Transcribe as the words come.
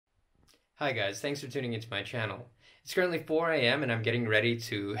Hi guys, thanks for tuning into my channel. It's currently 4 a.m. and I'm getting ready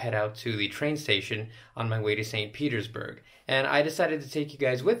to head out to the train station on my way to St. Petersburg. And I decided to take you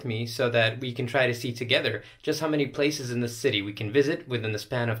guys with me so that we can try to see together just how many places in the city we can visit within the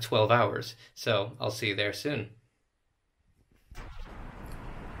span of 12 hours. So I'll see you there soon.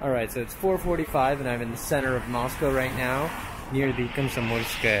 Alright, so it's 4:45 and I'm in the center of Moscow right now, near the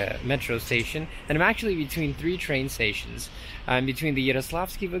Komsomolsk metro station, and I'm actually between three train stations. I'm between the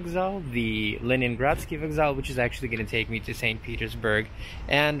Yaroslavsky Vokzal, the Leningradsky Vokzal, which is actually going to take me to St. Petersburg,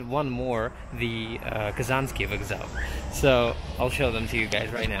 and one more, the Kazansky Vokzal. So I'll show them to you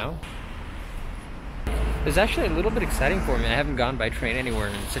guys right now. It's actually a little bit exciting for me. I haven't gone by train anywhere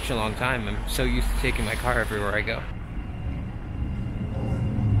in such a long time. I'm so used to taking my car everywhere I go.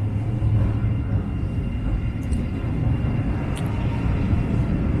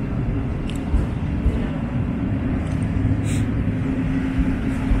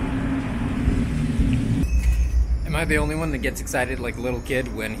 Am I the only one that gets excited like a little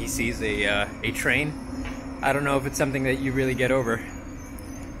kid when he sees a train? I don't know if it's something that you really get over.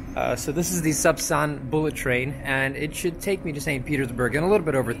 So this is the Sapsan Bullet train, and it should take me to St. Petersburg in a little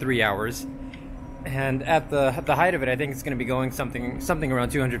bit over 3 hours. And at the height of it, I think it's going to be going something around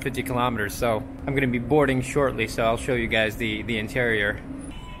 250 kilometers. So I'm going to be boarding shortly, so I'll show you guys the interior.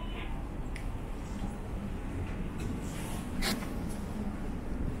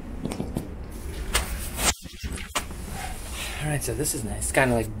 Alright, so this is nice. It's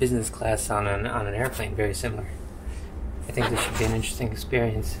kind of like business class on an airplane, very similar. I think this should be an interesting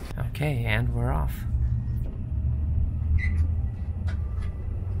experience. Okay, and we're off.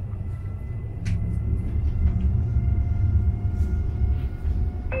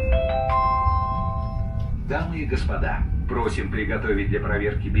 Дамы и господа, просим приготовить для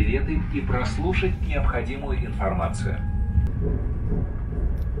проверки билеты и прослушать необходимую информацию.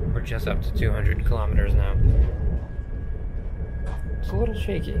 We're just up to 200 kilometers now. It's a little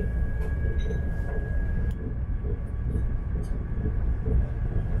shaky.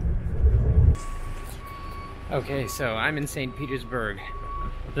 Okay, so I'm in St. Petersburg,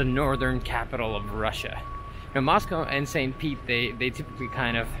 the northern capital of Russia. Now, Moscow and St. Pete, they typically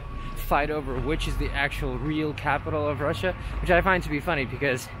kind of fight over which is the actual real capital of Russia, which I find to be funny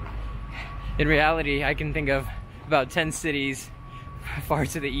because in reality I can think of about 10 cities far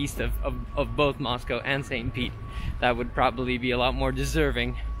to the east of both Moscow and St. Pete that would probably be a lot more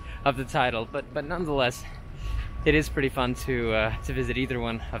deserving of the title, but nonetheless it is pretty fun to visit either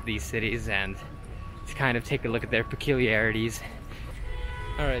one of these cities and to kind of take a look at their peculiarities.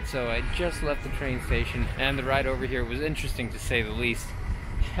 Alright, so I just left the train station and the ride over here was interesting to say the least.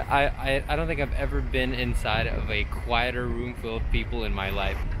 I don't think I've ever been inside of a quieter room full of people in my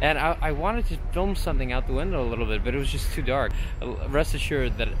life. And I wanted to film something out the window a little bit, but it was just too dark. Rest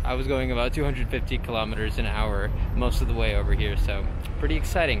assured that I was going about 250 kilometers an hour most of the way over here, so pretty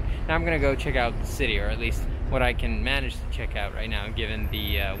exciting. Now I'm gonna go check out the city, or at least what I can manage to check out right now, given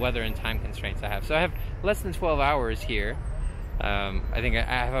the weather and time constraints I have. So I have less than 12 hours here. I think I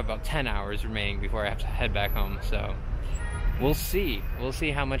have about 10 hours remaining before I have to head back home, so we'll see. We'll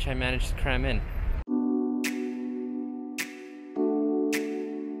see how much I manage to cram in.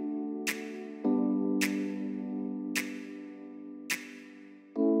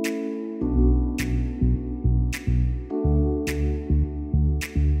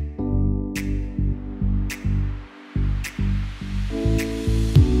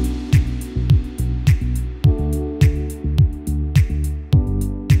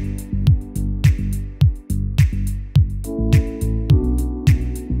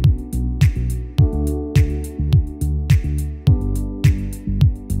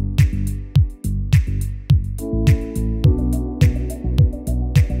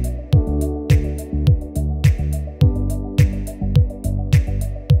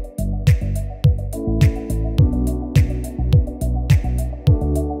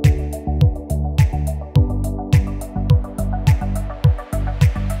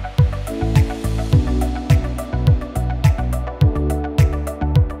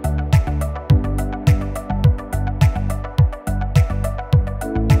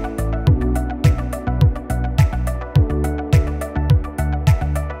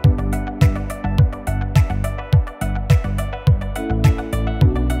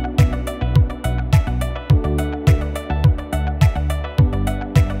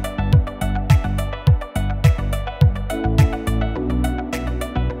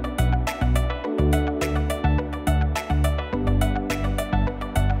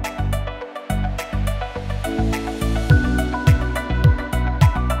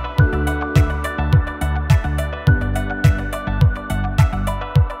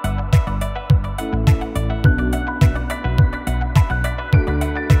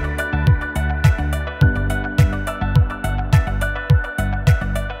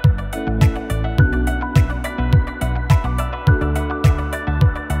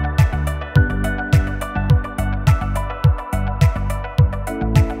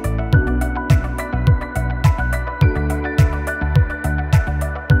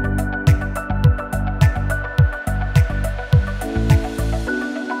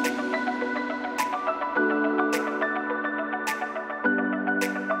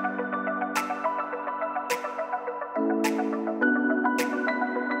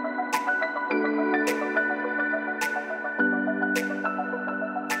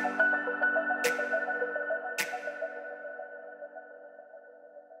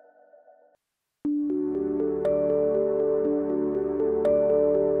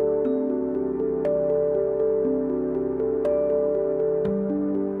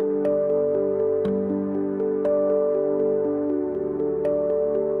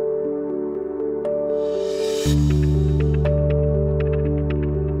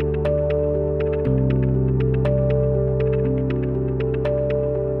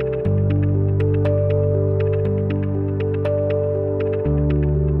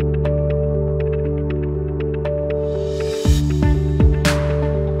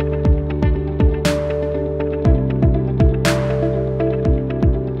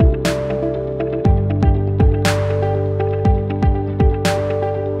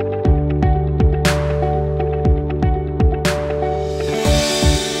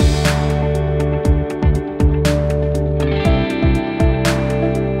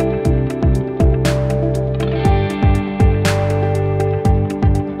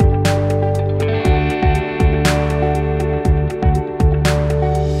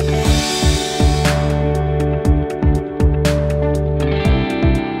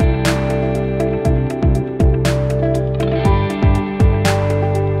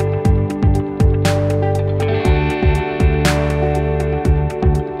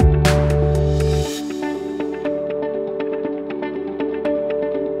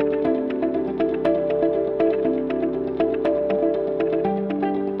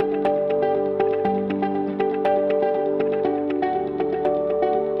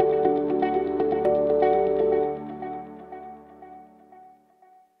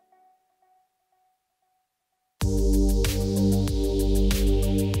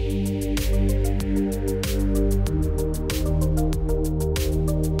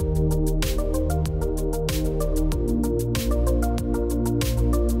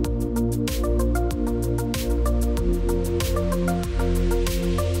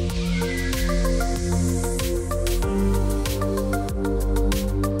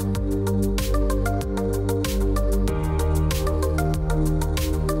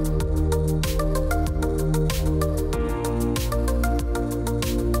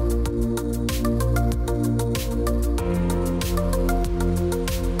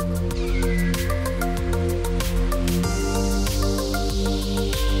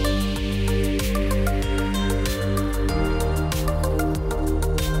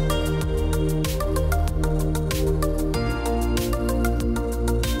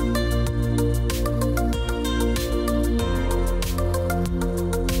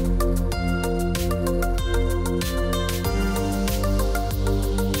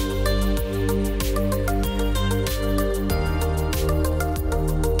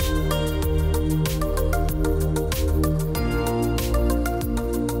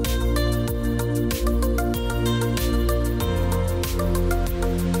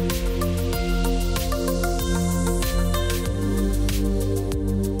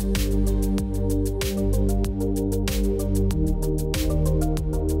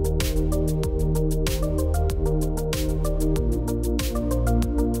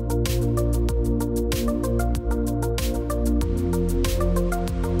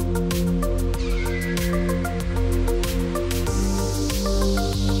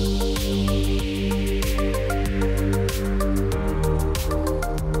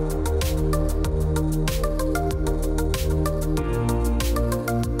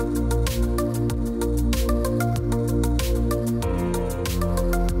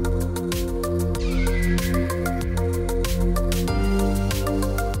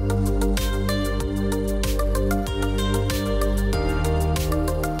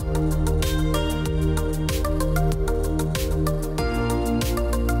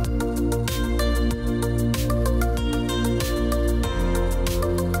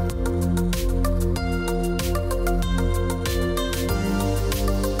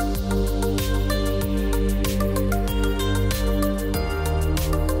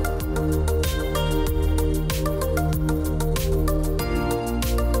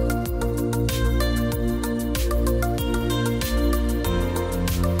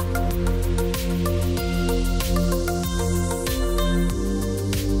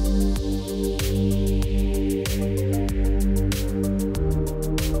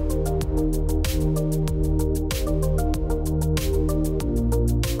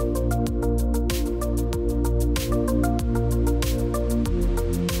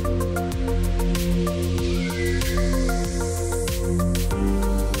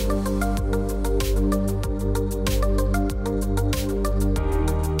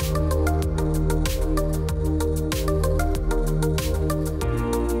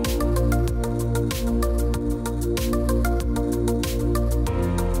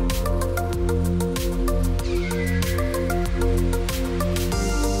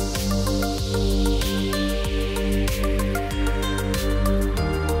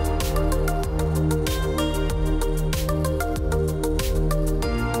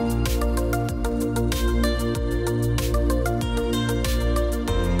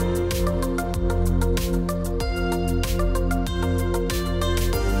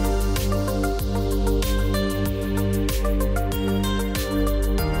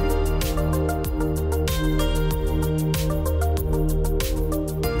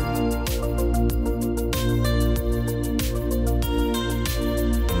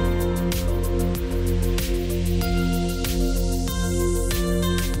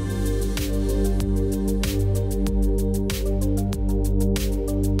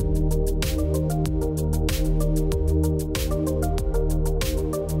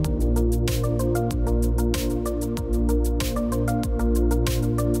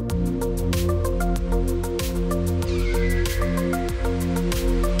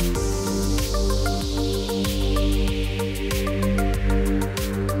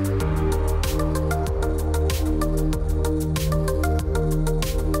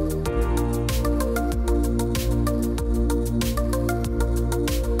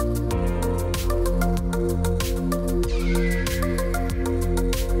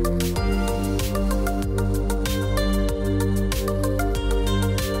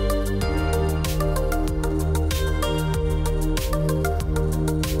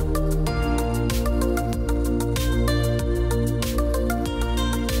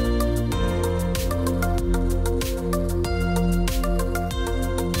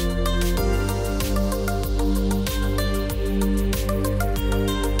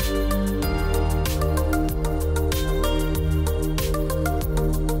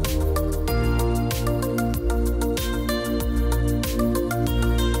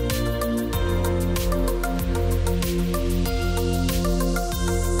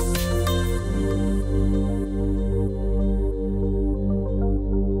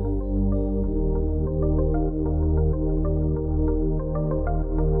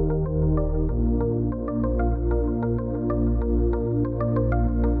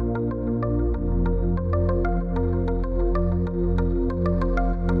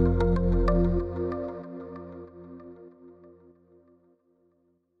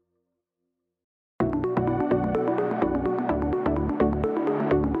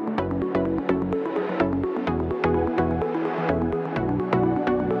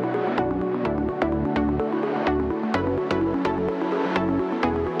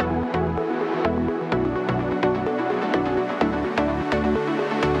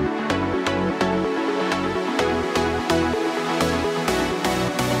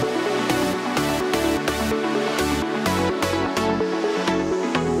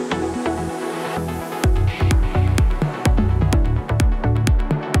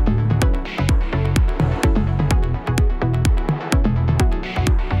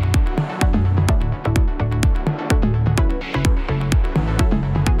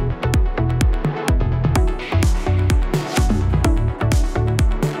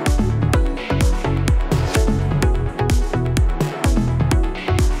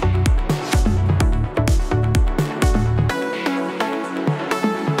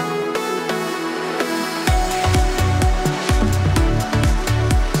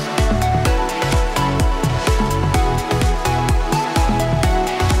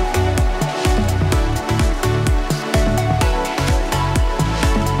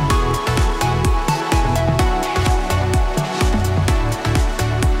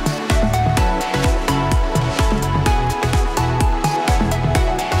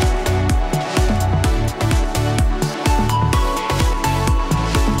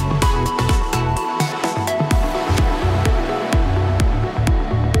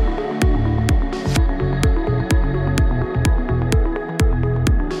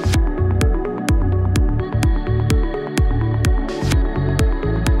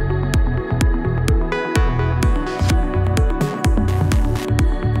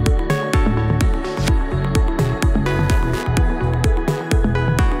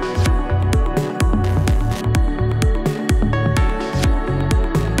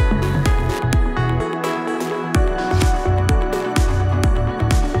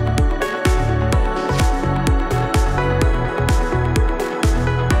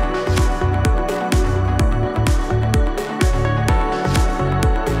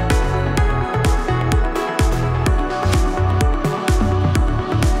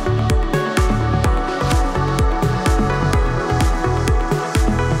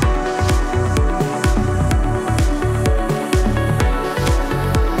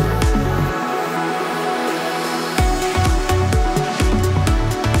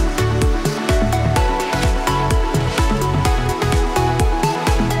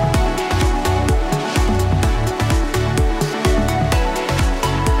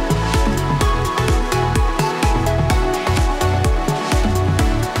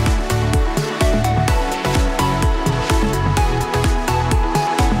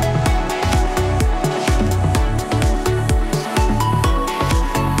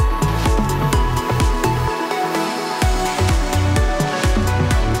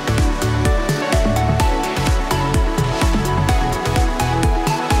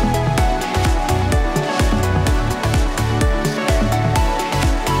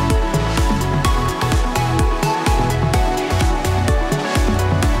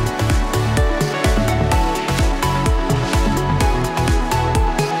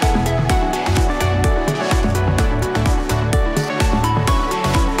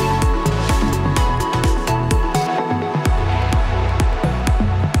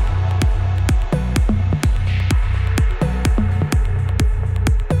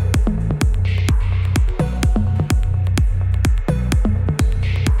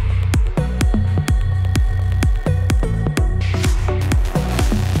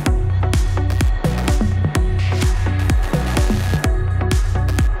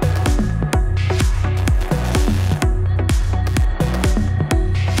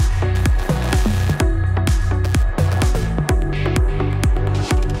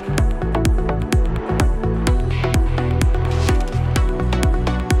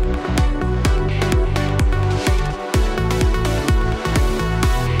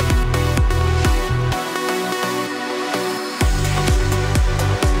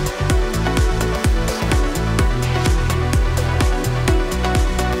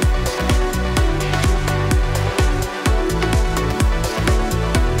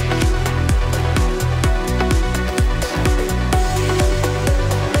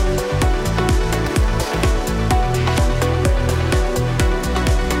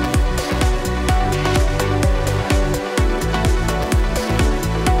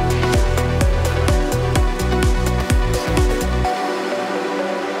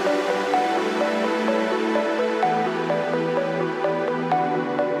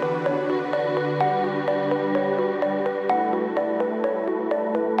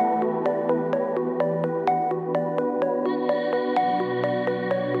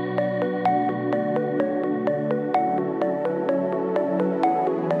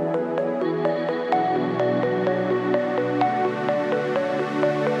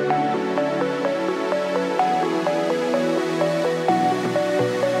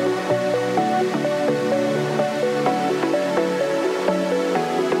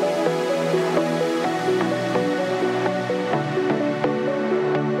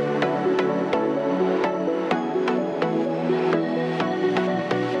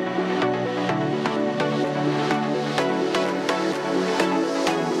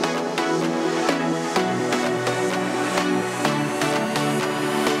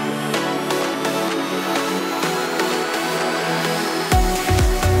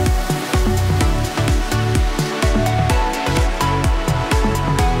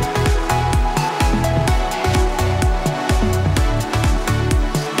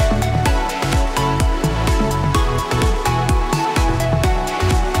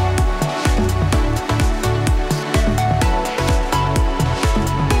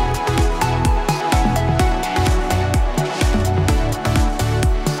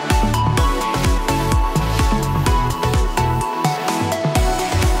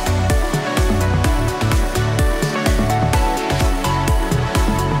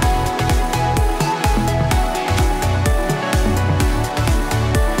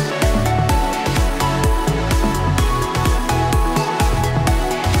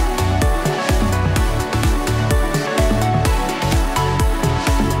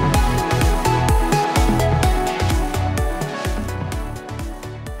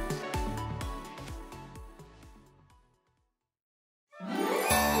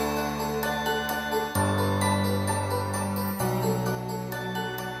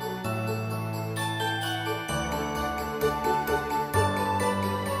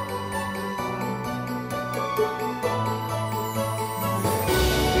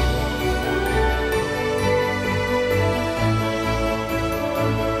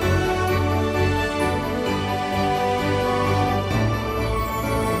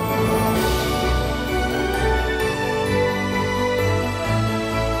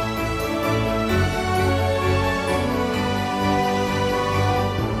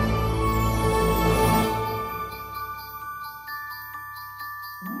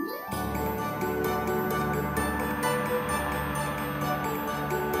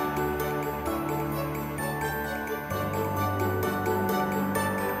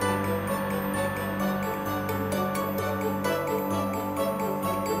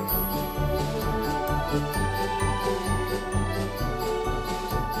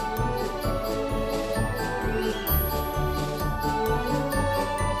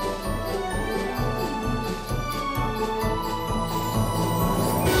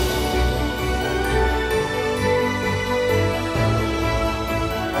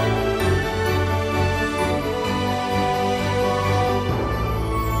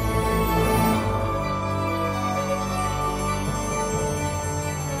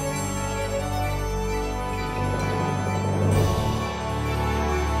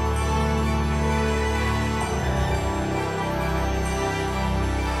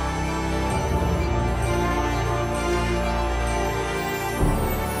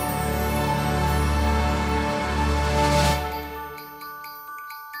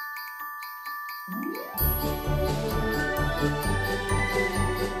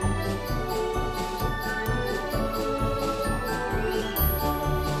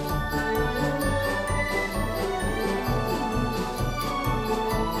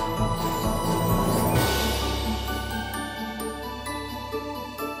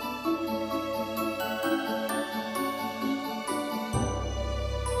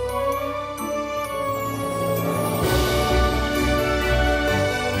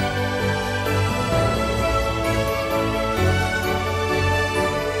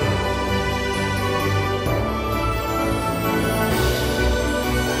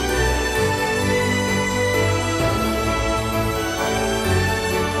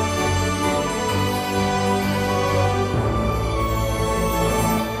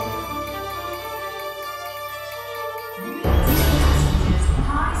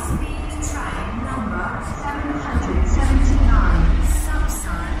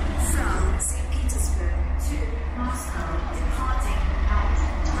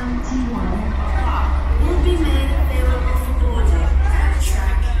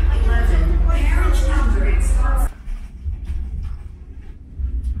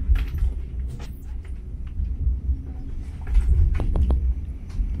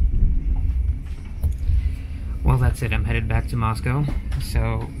 that's it. I'm headed back to Moscow.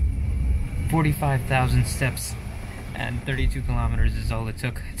 So 45,000 steps and 32 kilometers is all it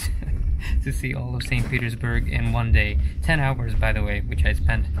took to see all of St. Petersburg in one day. 10 hours, by the way, which I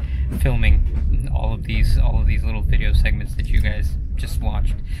spent filming all of these little video segments that you guys just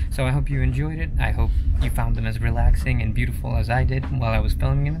watched. So I hope you enjoyed it. I hope you found them as relaxing and beautiful as I did while I was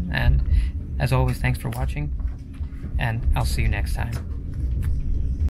filming them. And as always, thanks for watching, and I'll see you next time.